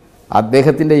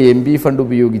 അദ്ദേഹത്തിൻ്റെ MP ഫണ്ട്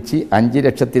ഉപയോഗിച്ച് 5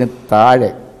 ലക്ഷത്തിന്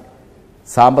താഴെ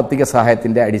സാമ്പത്തിക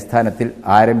സഹായത്തിൻ്റെ അടിസ്ഥാനത്തിൽ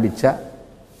ആരംഭിച്ച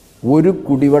ഒരു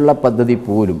കുടിവെള്ള പദ്ധതി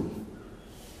പോലും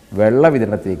വെള്ള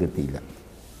വിതരണത്തിലേക്ക് എത്തിയില്ല.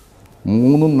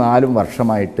 3-4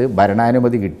 വർഷമായിട്ട്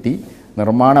ഭരണാനുമതി കിട്ടി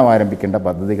നിർമ്മാണം ആരംഭിക്കേണ്ട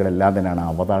പദ്ധതികളെല്ലാം തന്നെയാണ്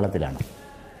അവതാളത്തിലാണ്.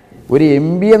 ഒരു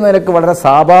MP എന്ന നിലക്ക് വളരെ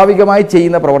സ്വാഭാവികമായി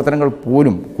ചെയ്യുന്ന പ്രവർത്തനങ്ങൾ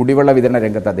പോലും കുടിവെള്ള വിതരണ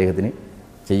രംഗത്ത് അദ്ദേഹത്തിന്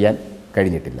ചെയ്യാൻ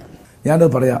കഴിഞ്ഞിട്ടില്ല. ഞാനത്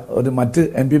പറയാം, ഒരു മറ്റ്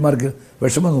MP-മാർക്ക്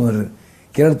വിഷമം തോന്നരുത്.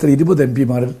 കേരളത്തിൽ 20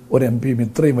 MP-മാരിൽ ഒരു MP-യും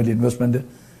ഇത്രയും വലിയ ഇൻവെസ്റ്റ്മെൻറ്റ്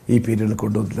ഈ പീരീഡിൽ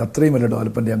കൊണ്ടുവന്നിട്ടില്ല. അത്രയും വലിയ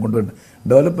ഡെവലപ്മെൻറ്റ് ഞാൻ കൊണ്ടുവരുന്നത്.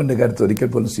 ഡെവലപ്മെൻറ്റ് കാര്യത്തിൽ ഒരിക്കൽ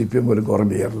പോലും CPM പോലും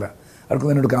കുറവ് ചെയ്യാറില്ല.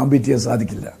 അവർക്കൊന്നും എന്നോട് കോമ്പീറ്റ് ചെയ്യാൻ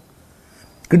സാധിക്കില്ല.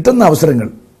 കിട്ടുന്ന അവസരങ്ങൾ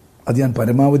അത് ഞാൻ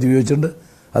പരമാവധി ഉപയോഗിച്ചിട്ടുണ്ട്.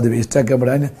 അത് വേസ്റ്റാക്കാൻ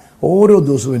പെടാൻ ഓരോ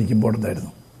ദിവസവും എനിക്ക് ഇമ്പോർട്ടൻ്റ്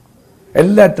ആയിരുന്നു.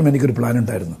 എല്ലാറ്റും എനിക്കൊരു പ്ലാൻ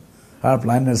ഉണ്ടായിരുന്നു. ആ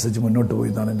പ്ലാനിനനുസരിച്ച് മുന്നോട്ട് പോയി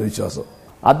എന്നാണ് എൻ്റെ വിശ്വാസം.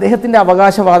 അദ്ദേഹത്തിൻ്റെ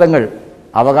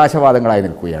അവകാശവാദങ്ങളായി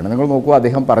നിൽക്കുകയാണ്. നിങ്ങൾ നോക്കൂ,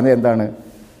 അദ്ദേഹം പറഞ്ഞത് എന്താണ്?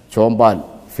 ചോമ്പാൽ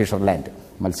ഫിഷർലാൻഡ്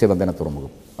മത്സ്യബന്ധന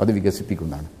തുറമുഖം അത്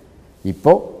വികസിപ്പിക്കുന്നതാണ്.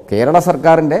 ഇപ്പോൾ കേരള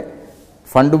സർക്കാരിൻ്റെ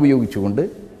ഫണ്ട് ഉപയോഗിച്ചുകൊണ്ട്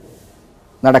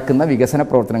നടക്കുന്ന വികസന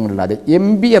പ്രവർത്തനങ്ങളില്ലാതെ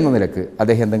MP എന്ന നിലക്ക്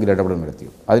അദ്ദേഹം എന്തെങ്കിലും ഇടപെടൽ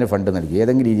നടത്തിയോ? അതിന് ഫണ്ട് നൽകി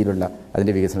ഏതെങ്കിലും രീതിയിലുള്ള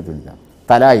അതിൻ്റെ വികസനത്തിൽ നിൽക്കാം.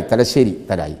 തലശ്ശേരി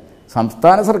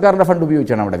സംസ്ഥാന സർക്കാരിൻ്റെ ഫണ്ട്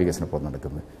ഉപയോഗിച്ചാണ് അവിടെ വികസന പ്രവർത്തനം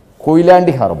നടക്കുന്നത്.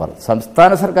 കൊയിലാണ്ടി ഹാർബർ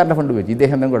സംസ്ഥാന സർക്കാരിൻ്റെ ഫണ്ട് ഉപയോഗിച്ച്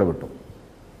ഇദ്ദേഹം എന്തെങ്കിലും ഇടപെട്ടു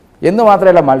എന്ന്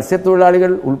മാത്രമല്ല,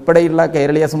 മത്സ്യത്തൊഴിലാളികൾ ഉൾപ്പെടെയുള്ള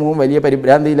കേരളീയ സമൂഹം വലിയ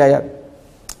പരിഭ്രാന്തിയിലായ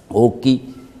ഓക്കി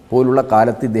പോലുള്ള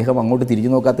കാലത്ത് ഇദ്ദേഹം അങ്ങോട്ട് തിരിഞ്ഞു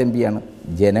നോക്കാത്ത MP ആണ്.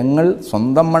 ജനങ്ങൾ,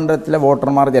 സ്വന്തം മണ്ഡലത്തിലെ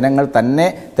വോട്ടർമാർ, ജനങ്ങൾ തന്നെ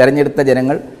തെരഞ്ഞെടുത്ത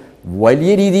ജനങ്ങൾ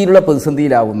വലിയ രീതിയിലുള്ള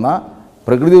പ്രതിസന്ധിയിലാവുന്ന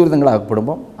പ്രകൃതി ദുരന്തങ്ങൾ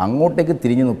അകപ്പെടുമ്പോൾ അങ്ങോട്ടേക്ക്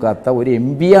തിരിഞ്ഞു നോക്കാത്ത ഒരു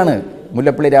MP ആണ്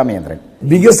മുല്ലപ്പള്ളി രാമചന്ദ്രൻ.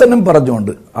 വികസനം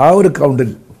പറഞ്ഞുകൊണ്ട് ആ ഒരു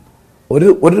കൗണ്ടിൽ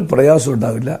ഒരു പ്രയാസം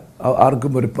ഉണ്ടാവില്ല,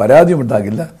 ആർക്കും ഒരു പരാതിയും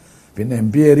ഉണ്ടാകില്ല. പിന്നെ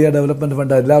MP ഏരിയ ഡെവലപ്മെൻറ്റ്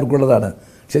ഫണ്ട് എല്ലാവർക്കും ഉള്ളതാണ്.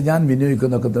 പക്ഷെ ഞാൻ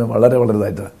വിനിയോഗിക്കുന്നതൊക്കെ വളരെ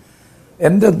ഇതായിട്ടാണ്.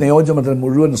 എൻ്റെ നിയോജകമണ്ഡലം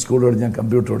മുഴുവൻ സ്കൂളുകളിൽ ഞാൻ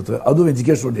കമ്പ്യൂട്ടർ കൊടുത്ത്, അതും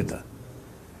എഡ്യൂക്കേഷൻ വേണ്ടിയിട്ടാണ്.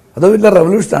 അത് വലിയ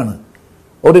റെവല്യൂഷനാണ്.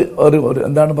 ഒരു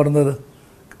എന്താണ് പറയുന്നത്,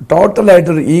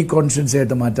 ടോട്ടലായിട്ടൊരു കോൺഷ്യൻസി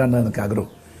ആയിട്ട് മാറ്റാനാണ് എനിക്ക് ആഗ്രഹം.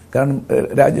 കാരണം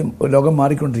ലോകം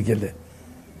മാറിക്കൊണ്ടിരിക്കുകയല്ലേ.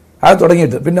 അത്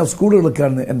തുടങ്ങിയിട്ട് പിന്നെ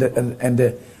സ്കൂളുകൾക്കാണ് എൻ്റെ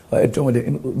ഏറ്റവും വലിയ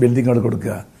ബിൽഡിങ്ങുകൾ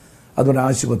കൊടുക്കുക, അതുപോലെ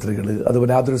ആശുപത്രികൾ,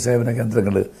 അതുപോലെ ആതുര സേവന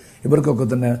കേന്ദ്രങ്ങൾ, ഇവർക്കൊക്കെ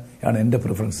തന്നെയാണ് എൻ്റെ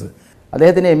പ്രിഫറൻസ്.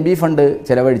 അദ്ദേഹത്തിന് MP ഫണ്ട്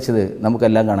ചെലവഴിച്ചത്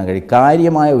നമുക്കെല്ലാം കാണാൻ കഴിയും.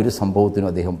 കാര്യമായ ഒരു സംഭവത്തിനും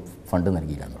അദ്ദേഹം ഫണ്ട്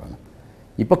നൽകിയില്ല എന്നുള്ളതാണ്.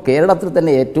 ഇപ്പോൾ കേരളത്തിൽ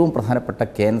തന്നെ ഏറ്റവും പ്രധാനപ്പെട്ട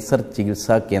ക്യാൻസർ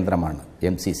ചികിത്സാ കേന്ദ്രമാണ്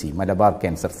MCC, Malabar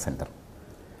cancer centre.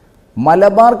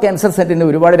 Malabar cancer സെൻറ്ററിന്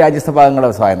ഒരുപാട് രാജ്യസഭാംഗങ്ങൾ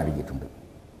സഹായം നൽകിയിട്ടുണ്ട്.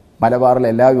 മലബാറിലെ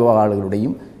എല്ലാ വിഭാഗം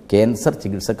ആളുകളുടെയും ക്യാൻസർ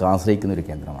ചികിത്സക്ക് ആശ്രയിക്കുന്ന ഒരു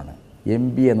കേന്ദ്രമാണ്.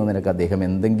 MP എന്ന നിലക്ക് അദ്ദേഹം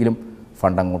എന്തെങ്കിലും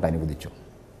ഫണ്ട് അങ്ങോട്ട് അനുവദിച്ചു?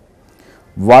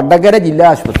 വടകര ജില്ലാ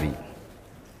ആശുപത്രി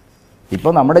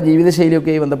ഇപ്പോൾ നമ്മുടെ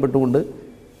ജീവിതശൈലിയൊക്കെ ബന്ധപ്പെട്ടുകൊണ്ട്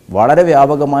വളരെ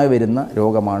വ്യാപകമായി വരുന്ന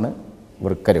രോഗമാണ്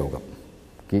വൃക്കരോഗം.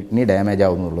 Kidney damage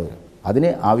ആവുന്നുള്ളത്. അതിന്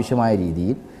ആവശ്യമായ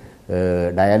രീതിയിൽ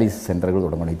ഡയാലിസിസ് സെൻ്ററുകൾ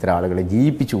തുടങ്ങണം. ഇത്തരം ആളുകളെ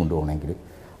ജീവിപ്പിച്ചു കൊണ്ടുപോകണമെങ്കിൽ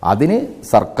അതിന്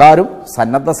സർക്കാരും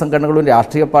സന്നദ്ധ സംഘടനകളും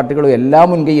രാഷ്ട്രീയ പാർട്ടികളും എല്ലാം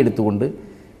മുൻകൈ എടുത്തുകൊണ്ട്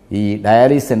ഈ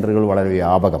ഡയാലിസിസ് സെൻ്ററുകൾ വളരെ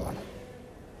വ്യാപകമാണ്.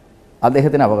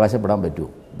 അദ്ദേഹത്തിന് അവകാശപ്പെടാൻ പറ്റുമോ?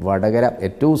 വടകര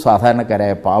ഏറ്റവും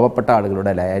സാധാരണക്കാരായ പാവപ്പെട്ട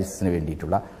ആളുകളുടെ ഡയാലിസിസിന്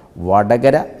വേണ്ടിയിട്ടുള്ള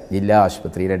വടകര ജില്ലാ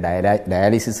ആശുപത്രിയിലെ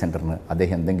ഡയാലിസിസ് സെൻ്ററിന്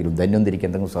അദ്ദേഹം എന്തെങ്കിലും ധന്വന്തിരിക്ക്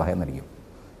എന്തെങ്കിലും സഹായം നൽകിയോ?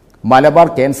 മലബാർ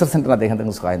ക്യാൻസർ സെൻ്ററിന് അദ്ദേഹം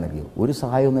എന്തെങ്കിലും സഹായം നൽകിയോ? ഒരു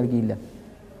സഹായവും നൽകിയില്ല.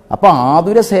 അപ്പോൾ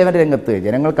ആതുര സേവന രംഗത്ത്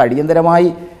ജനങ്ങൾക്ക് അടിയന്തരമായി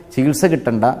ചികിത്സ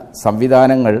കിട്ടേണ്ട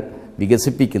സംവിധാനങ്ങൾ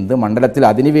വികസിപ്പിക്കുന്നത് മണ്ഡലത്തിൽ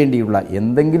അതിനുവേണ്ടിയുള്ള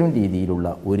എന്തെങ്കിലും രീതിയിലുള്ള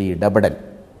ഒരു ഇടപെടൽ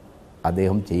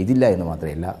അദ്ദേഹം ചെയ്തില്ല എന്ന്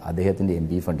മാത്രമല്ല, അദ്ദേഹത്തിൻ്റെ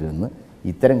MP ഫണ്ടിൽ നിന്ന്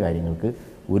ഇത്തരം കാര്യങ്ങൾക്ക്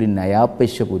ഒരു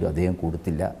നയാപൈസ പോലും അദ്ദേഹം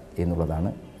കൊടുത്തില്ല എന്നുള്ളതാണ്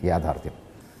യാഥാർത്ഥ്യം.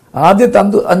 ആദ്യത്തെ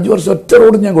 5 വർഷം ഒറ്റ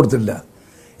റോഡും ഞാൻ കൊടുത്തില്ല.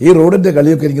 ഈ റോഡിൻ്റെ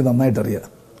കളിയൊക്കെ എനിക്ക് നന്നായിട്ടറിയാം.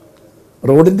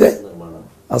 റോഡിൻ്റെ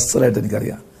അസലായിട്ട്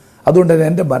എനിക്കറിയാം. അതുകൊണ്ട് തന്നെ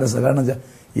എൻ്റെ മനസ്സ്, കാരണം വെച്ചാൽ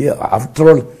ഈ ആഫ്റ്റർ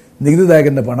ഓൾ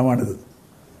നികുതിദായകൻ്റെ പണമാണിത്.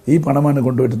 ഈ പണമാണ്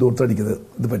കൊണ്ടുപോയിട്ട് ദൂർത്തടിക്കുന്നത്.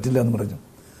 ഇത് പറ്റില്ല എന്ന് പറഞ്ഞു.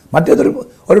 മറ്റേതൊരു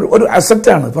ഒരു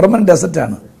അസറ്റാണ്, പെർമനൻ്റ്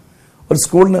അസറ്റാണ്. ഒരു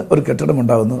സ്കൂളിന് ഒരു കെട്ടിടം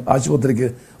ഉണ്ടാകുന്നു, ആശുപത്രിക്ക്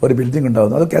ഒരു ബിൽഡിംഗ്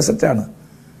ഉണ്ടാകുന്നു, അതൊക്കെ അസറ്റാണ്.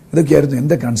 ഇതൊക്കെയായിരുന്നു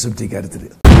എൻ്റെ കൺസെപ്റ്റ് ഈ കാര്യത്തിൽ.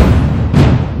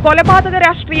 കൊലപാതക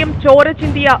രാഷ്ട്രീയം ചോര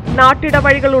ചിന്തിയ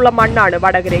നാട്ടിടവഴികളുള്ള മണ്ണാണ്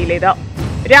വടകരയിലേത്.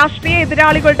 രാഷ്ട്രീയ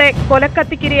എതിരാളികളുടെ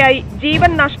കൊലക്കത്തിക്കിരയായി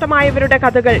ജീവൻ നഷ്ടമായവരുടെ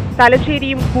കഥകൾ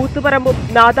തലശ്ശേരിയും കൂത്തുപറമ്പും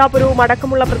നാദാപുരവും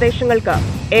അടക്കമുള്ള പ്രദേശങ്ങൾക്ക്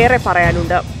ഏറെ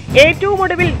പറയാനുണ്ട്. ഏറ്റവും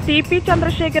ഒടുവിൽ TP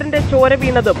ചന്ദ്രശേഖരന്റെ ചോര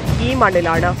വീണതും ഈ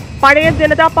മണ്ണിലാണ്. പഴയ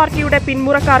ജനതാ പാർട്ടിയുടെ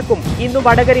പിന്മുറക്കാർക്കും ഇന്ന്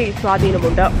വടകരയിൽ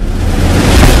സ്വാധീനമുണ്ട്.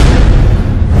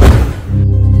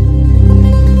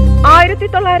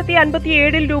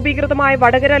 1957 രൂപീകൃതമായ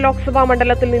വടകര ലോക്സഭാ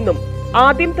മണ്ഡലത്തിൽ നിന്നും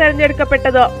ആദ്യം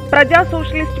തെരഞ്ഞെടുക്കപ്പെട്ടത് പ്രജാ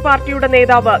സോഷ്യലിസ്റ്റ് പാർട്ടിയുടെ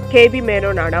നേതാവ് KV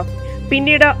മേനോനാണ്.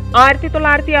 പിന്നീട്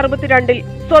 1962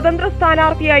 സ്വതന്ത്ര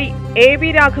സ്ഥാനാർത്ഥിയായി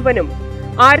AV രാഘവനും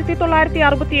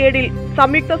 1967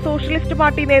 സംയുക്ത സോഷ്യലിസ്റ്റ്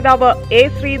പാർട്ടി നേതാവ് A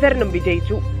ശ്രീധരനും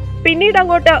വിജയിച്ചു. പിന്നീട്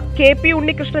അങ്ങോട്ട് KP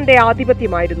ഉണ്ണികൃഷ്ണന്റെ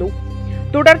ആധിപത്യമായിരുന്നു.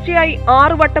 തുടർച്ചയായി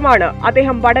 6 വട്ടമാണ്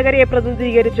അദ്ദേഹം വടകരയെ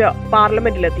പ്രതിനിധീകരിച്ച്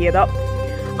പാർലമെന്റിലെത്തിയത്.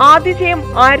 ആദ്യ ജയം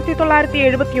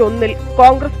 1971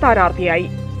 കോൺഗ്രസ് സ്ഥാനാർത്ഥിയായി.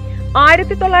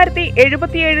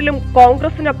 1977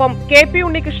 കോൺഗ്രസിനൊപ്പം KP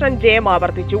ഉണ്ണികൃഷ്ണൻ ജയം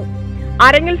ആവർത്തിച്ചു.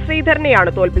 അരങ്ങിൽ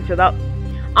ശ്രീധരനെയാണ് തോൽപ്പിച്ചത്.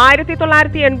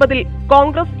 1980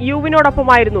 കോൺഗ്രസ്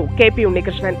യുവിനോടൊപ്പമായിരുന്നു KP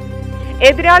ഉണ്ണികൃഷ്ണൻ.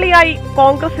 എതിരാളിയായി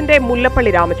കോൺഗ്രസിന്റെ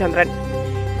മുല്ലപ്പള്ളി രാമചന്ദ്രൻ.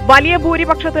 വലിയ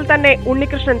ഭൂരിപക്ഷത്തിൽ തന്നെ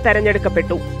ഉണ്ണികൃഷ്ണൻ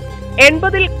തെരഞ്ഞെടുക്കപ്പെട്ടു.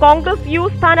 80 കോൺഗ്രസ് യു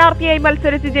സ്ഥാനാർത്ഥിയായി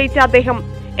മത്സരിച്ച് ജയിച്ച അദ്ദേഹം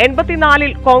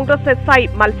 84 കോൺഗ്രസ് SI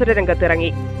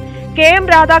മത്സരരംഗത്തിറങ്ങി. KM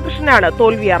രാധാകൃഷ്ണനാണ്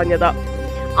തോൽവി അറിഞ്ഞത്.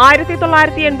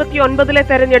 1989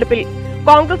 തെരഞ്ഞെടുപ്പിൽ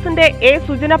കോൺഗ്രസിന്റെ എ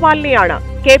സുജനപാലിനെയാണ്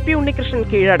KP ഉണ്ണികൃഷ്ണൻ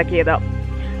കീഴടക്കിയത്.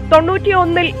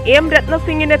 91 M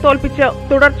രത്നസിംഗിനെ തോൽപ്പിച്ച്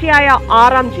തുടർച്ചയായ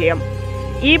 6ാം ജയം.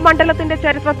 ഈ മണ്ഡലത്തിന്റെ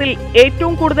ചരിത്രത്തിൽ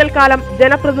ഏറ്റവും കൂടുതൽ കാലം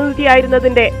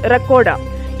ജനപ്രതിനിധിയായിരുന്നതിന്റെ റെക്കോർഡ്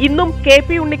ഇന്നും KP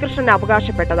ഉണ്ണികൃഷ്ണൻ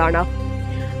അവകാശപ്പെട്ടതാണ്.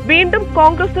 വീണ്ടും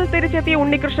കോൺഗ്രസിൽ തിരിച്ചെത്തിയ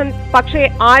ഉണ്ണികൃഷ്ണൻ പക്ഷേ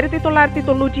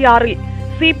 1996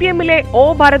 CPM-ലെ O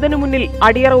ഭരതനു മുന്നിൽ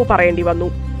അടിയറവ് പറയേണ്ടി വന്നു.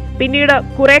 പിന്നീട്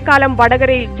കുറെ കാലം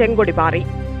വടകരയിൽ ചെങ്കൊടി പാറി.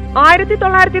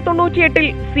 1998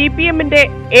 CPM-ന്റെ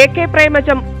AK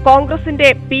പ്രേമജം കോൺഗ്രസിന്റെ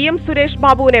PM സുരേഷ്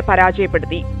ബാബുവിനെ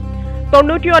പരാജയപ്പെടുത്തി.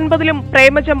 99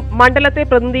 പ്രേമജം മണ്ഡലത്തെ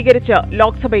പ്രതിനിധീകരിച്ച്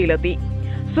ലോക്സഭയിലെത്തി.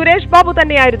 സുരേഷ് ബാബു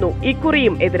തന്നെയായിരുന്നു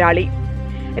ഇക്കുറിയും എതിരാളി.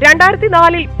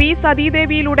 2004 P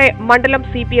സതീദേവിയിലൂടെ മണ്ഡലം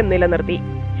CPM നിലനിർത്തി.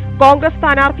 കോൺഗ്രസ്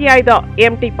സ്ഥാനാർത്ഥിയായത്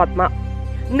MT പത്മ.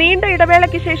 നീണ്ട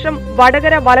ഇടവേളയ്ക്ക് ശേഷം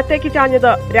വടകര വലത്തേക്ക്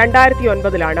ചാഞ്ഞത്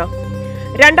 2009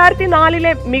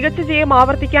 2004 മികച്ച ജയം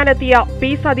ആവർത്തിക്കാനെത്തിയ P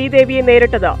സതീദേവിയെ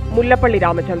നേരിട്ടത് മുല്ലപ്പള്ളി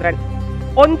രാമചന്ദ്രൻ.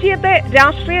 ഒഞ്ചിയത്തെ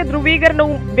രാഷ്ട്രീയ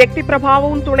ധ്രുവീകരണവും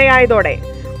വ്യക്തിപ്രഭാവവും തുണയായതോടെ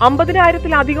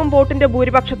 50,000-ലധികം വോട്ടിന്റെ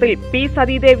ഭൂരിപക്ഷത്തിൽ P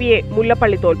സതീദേവിയെ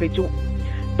മുല്ലപ്പള്ളി തോൽപ്പിച്ചു.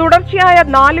 തുടർച്ചയായ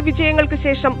 4 വിജയങ്ങൾക്ക്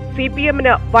ശേഷം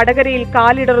CPM-ന് വടകരയിൽ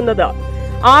കാലിടറുന്നത്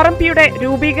RMPയുടെ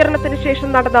രൂപീകരണത്തിന് ശേഷം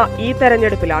നടന്ന ഈ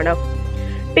തെരഞ്ഞെടുപ്പിലാണ്.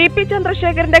 TP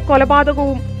ചന്ദ്രശേഖരന്റെ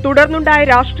കൊലപാതകവും തുടർന്നുണ്ടായ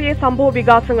രാഷ്ട്രീയ സംഭവ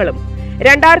വികാസങ്ങളും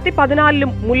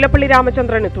 2014 മുല്ലപ്പള്ളി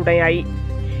രാമചന്ദ്രന് തുണയായി.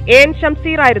 AN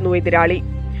ഷംസീറായിരുന്നു എതിരാളി.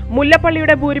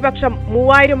 മുല്ലപ്പള്ളിയുടെ ഭൂരിപക്ഷം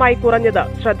 3000-ആയി കുറഞ്ഞത്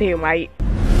ശ്രദ്ധേയമായി.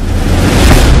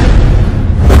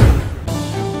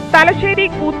 തലശ്ശേരി,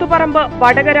 കൂത്തുപറമ്പ്,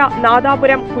 വടകര,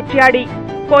 നാദാപുരം, കുറ്റ്യാടി,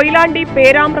 കൊയിലാണ്ടി,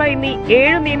 പേരാമ്പ്ര എന്നീ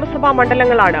 7 നിയമസഭാ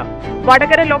മണ്ഡലങ്ങളാണ്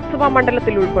വടകര ലോക്സഭാ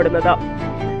മണ്ഡലത്തിൽ ഉൾപ്പെടുന്നത്.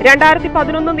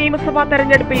 2011 നിയമസഭാ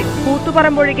തെരഞ്ഞെടുപ്പിൽ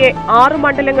കൂത്തുപറമ്പൊഴികെ 6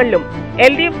 മണ്ഡലങ്ങളിലും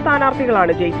LDF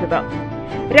സ്ഥാനാർത്ഥികളാണ് ജയിച്ചത്.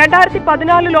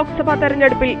 2014 ലോക്സഭാ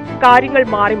തെരഞ്ഞെടുപ്പിൽ കാര്യങ്ങൾ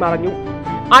മാറിമറിഞ്ഞു.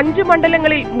 5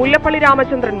 മണ്ഡലങ്ങളിൽ മുല്ലപ്പള്ളി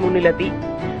രാമചന്ദ്രൻ മുന്നിലെത്തി.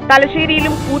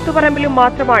 തലശ്ശേരിയിലും കൂത്തുപറമ്പിലും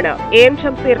മാത്രമാണ് AM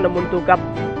ഷംസീറിന് മുൻതൂക്കം.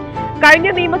 കഴിഞ്ഞ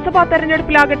നിയമസഭാ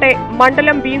തെരഞ്ഞെടുപ്പിലാകട്ടെ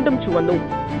മണ്ഡലം വീണ്ടും ചുവന്നു.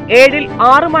 7-ൽ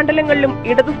 6 മണ്ഡലങ്ങളിലും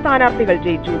ഇടതു സ്ഥാനാർത്ഥികൾ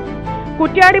ജയിച്ചു.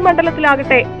 കുറ്റ്യാടി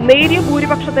മണ്ഡലത്തിലാകട്ടെ നേരിയ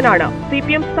ഭൂരിപക്ഷത്തിനാണ്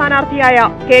CPM സ്ഥാനാർത്ഥിയായ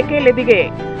KK ലതികയെ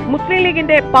മുസ്ലിം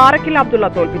ലീഗിന്റെ പാറക്കിൽ അബ്ദുള്ള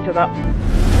തോൽപ്പിച്ചത്.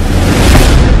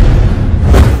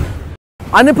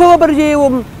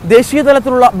 അനുഭവപരിചയവും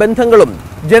ദേശീയതലത്തിലുള്ള ബന്ധങ്ങളും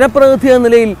ജനപ്രതിനിധി എന്ന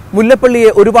നിലയിൽ മുല്ലപ്പള്ളിയെ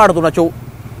ഒരുപാട് തുണച്ചു.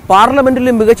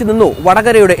 പാർലമെന്റിലും മികച്ചു നിന്നു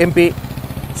വടകരയുടെ MP.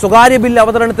 സ്വകാര്യ ബിൽ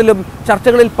അവതരണത്തിലും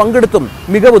ചർച്ചകളിൽ പങ്കെടുത്തും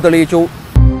മികവ് തെളിയിച്ചു.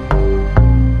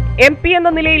 MP എന്ന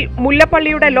നിലയിൽ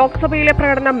മുല്ലപ്പള്ളിയുടെ ലോക്സഭയിലെ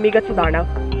പ്രകടനം മികച്ചതാണ്.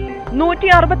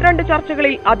 162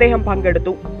 ചർച്ചകളിൽ അദ്ദേഹം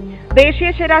പങ്കെടുത്തു. ദേശീയ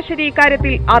ശരാശരി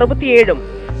ഇക്കാര്യത്തിൽ 67-ഉം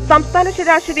സംസ്ഥാന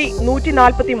ശരാശരി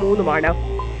 143-ഉമാണ്.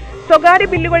 സ്വകാര്യ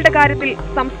ബില്ലുകളുടെ കാര്യത്തിൽ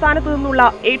സംസ്ഥാനത്തു നിന്നുള്ള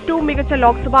ഏറ്റവും മികച്ച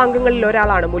ലോക്സഭാ അംഗങ്ങളിൽ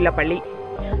ഒരാളാണ് മുല്ലപ്പള്ളി.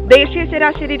 ദേശീയ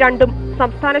ശരാശരി 2-ഉം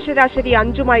സംസ്ഥാന ശരാശരി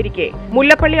 5-ഉമായിരിക്കെ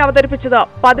മുല്ലപ്പള്ളി അവതരിപ്പിച്ചത്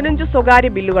 15 സ്വകാര്യ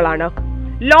ബില്ലുകളാണ്.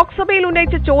 ലോക്സഭയിൽ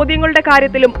ഉന്നയിച്ച ചോദ്യങ്ങളുടെ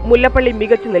കാര്യത്തിലും മുല്ലപ്പള്ളി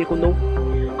മികച്ചു നിൽക്കുന്നു.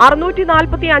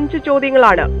 645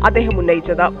 ചോദ്യങ്ങളാണ് അദ്ദേഹം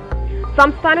ഉന്നയിച്ചത്.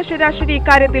 സംസ്ഥാന ശരാശരി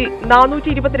ഇക്കാര്യത്തിൽ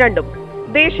 422-ഉം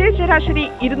ദേശീയ ശരാശരി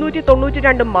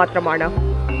 292-ഉം മാത്രമാണ്.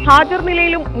 ഹാജർ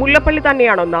നിലയിലും മുല്ലപ്പള്ളി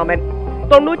തന്നെയാണ് ഒന്നാമൻ.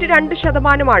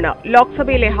 92%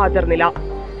 ലോക്സഭയിലെ ഹാജർ നില.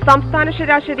 സംസ്ഥാന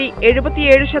ശരാശരി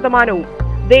 77%-ഉം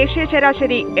ദേശീയ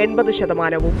ശരാശരി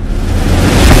 80%-ഉം.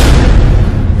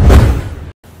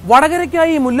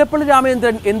 വടകരയ്ക്കായി മുല്ലപ്പള്ളി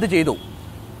രാമചന്ദ്രൻ എന്ത് ചെയ്തു?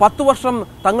 10 വർഷം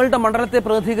തങ്ങളുടെ മണ്ഡലത്തെ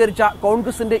പ്രതിനിധീകരിച്ച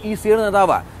കോൺഗ്രസിന്റെ ഈ സീനിയർ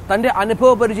നേതാവ് തന്റെ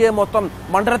അനുഭവ പരിചയം മൊത്തം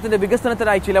മണ്ഡലത്തിന്റെ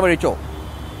വികസനത്തിനായി ചിലവഴിച്ചോ?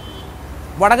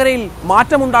 വടകരയിൽ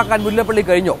മാറ്റമുണ്ടാക്കാൻ മുല്ലപ്പള്ളി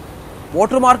കഴിഞ്ഞോ?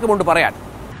 വോട്ടർമാർക്കുമുണ്ട് പറയാൻ.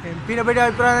 MP-നെ പറ്റി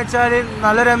അഭിപ്രായം എന്ന് വെച്ചാൽ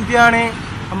നല്ലൊരു MP ആണ്.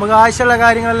 നമുക്ക് ആവശ്യമുള്ള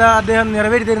കാര്യങ്ങളെല്ലാം അദ്ദേഹം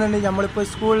നിറവേറ്റി തരുന്നുണ്ട്. നമ്മളിപ്പോൾ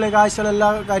സ്കൂളിലേക്ക് ആവശ്യമുള്ള എല്ലാ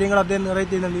കാര്യങ്ങളും അദ്ദേഹം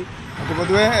നിറവേറ്റി തരുന്നുണ്ട്. അത്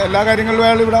പൊതുവെ എല്ലാ കാര്യങ്ങളിലും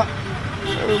അയാൾ ഇവിടെ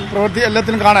പ്രവൃത്തി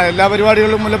എല്ലാത്തിനും കാണാം. എല്ലാ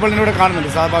പരിപാടികളിലും മുല്ലപ്പള്ളിനൂടെ കാണുന്നുണ്ട്.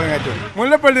 സ്വാഭാവികമായിട്ടും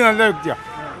മുല്ലപ്പള്ളി നല്ല വ്യക്തിയാണ്.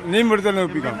 ഇനിയും ഇവിടെ തന്നെ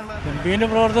ഒപ്പിക്കണം. MP-ന്റെ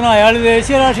പ്രവർത്തനം അയാൾ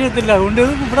ദേശീയ രാഷ്ട്രീയത്തില്ല, അതുകൊണ്ട്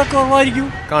ഇവിടെ കുറവായിരിക്കും.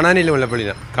 കാണാനില്ല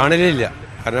മുല്ലപ്പള്ളിനെ, കാണലില്ല.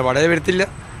 കാരണം വടകര വരത്തില്ല,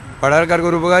 വടകരക്കാർക്ക്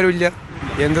ഒരു ഉപകാരമില്ല.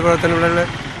 എന്ത് പ്രവർത്തനം ഇവിടെ ഉള്ളത്,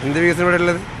 എന്ത് വികസനം ഇവിടെ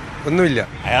ഉള്ളത്, ഒന്നുമില്ല.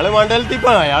 അയാൾ മണ്ഡലത്തിൽ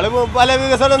ഇപ്പം അയാൾ പല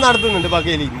വികസനം നടത്തുന്നുണ്ട്.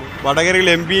 ബാക്കിയിൽ വടകരയിൽ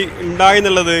MP ഉണ്ടായി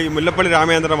എന്നുള്ളത് മുല്ലപ്പള്ളി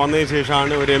രാമചന്ദ്രൻ വന്നതിന്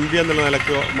ശേഷമാണ്. ഒരു MP എന്നുള്ള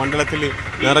നിലയ്ക്ക് മണ്ഡലത്തിൽ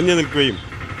നിറഞ്ഞു നിൽക്കുകയും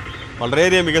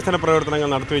വളരെയധികം വികസന പ്രവർത്തനങ്ങൾ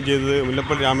നടത്തുകയും ചെയ്തത്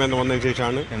മുല്ലപ്പള്ളി രാമചന്ദ്രൻ വന്നതിന്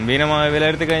ശേഷമാണ്. MP-നെ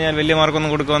വിലയിരുത്തി കഴിഞ്ഞാൽ വലിയ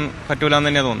മാർക്കൊന്നും കൊടുക്കാൻ പറ്റൂല എന്ന്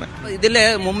തന്നെയാണ് തോന്നുന്നത്. ഇതിലെ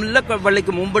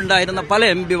മുല്ലപ്പള്ളിക്ക് മുമ്പുണ്ടായിരുന്ന പല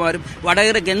MP-മാരും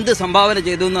വടകരയ്ക്ക് എന്ത് സംഭാവന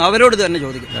ചെയ്തു എന്ന് അവരോട് തന്നെ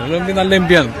ചോദിക്കും. നല്ല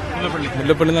MP-യാണ്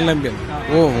മുല്ലപ്പള്ളി, നല്ല MP-യാണ്.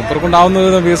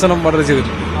 മൂപ്പർക്കുണ്ടാവുന്ന വികസനം വളരെ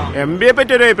ചെയ്തിട്ടുണ്ട്. MP-യെ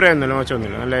പറ്റി ഒരു അഭിപ്രായം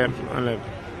മോശമൊന്നുമില്ല, നല്ല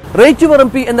റേറ്റ് യുവർ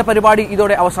MP എന്ന പരിപാടി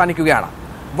ഇതോടെ അവസാനിക്കുകയാണ്.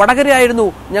 വടകരയായിരുന്നു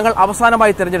ഞങ്ങൾ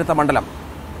അവസാനമായി തിരഞ്ഞെടുത്ത മണ്ഡലം.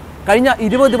 കഴിഞ്ഞ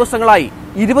 20 ദിവസങ്ങളായി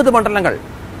 20 മണ്ഡലങ്ങൾ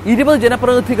 20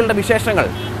 ജനപ്രതിനിധികളുടെ വിശേഷങ്ങൾ,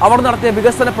 അവർ നടത്തിയ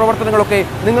വികസന പ്രവർത്തനങ്ങളൊക്കെ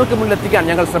നിങ്ങൾക്ക് മുന്നിലെത്തിക്കാൻ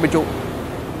ഞങ്ങൾ ശ്രമിച്ചു.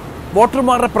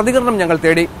 വോട്ടർമാരുടെ പ്രതികരണം ഞങ്ങൾ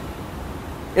തേടി.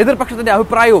 എതിർപക്ഷത്തിന്റെ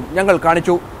അഭിപ്രായവും ഞങ്ങൾ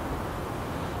കാണിച്ചു.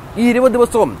 ഈ 20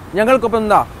 ദിവസവും ഞങ്ങൾക്കൊപ്പം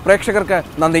നിന്ന പ്രേക്ഷകർക്ക്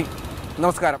നന്ദി.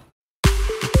 നമസ്കാരം.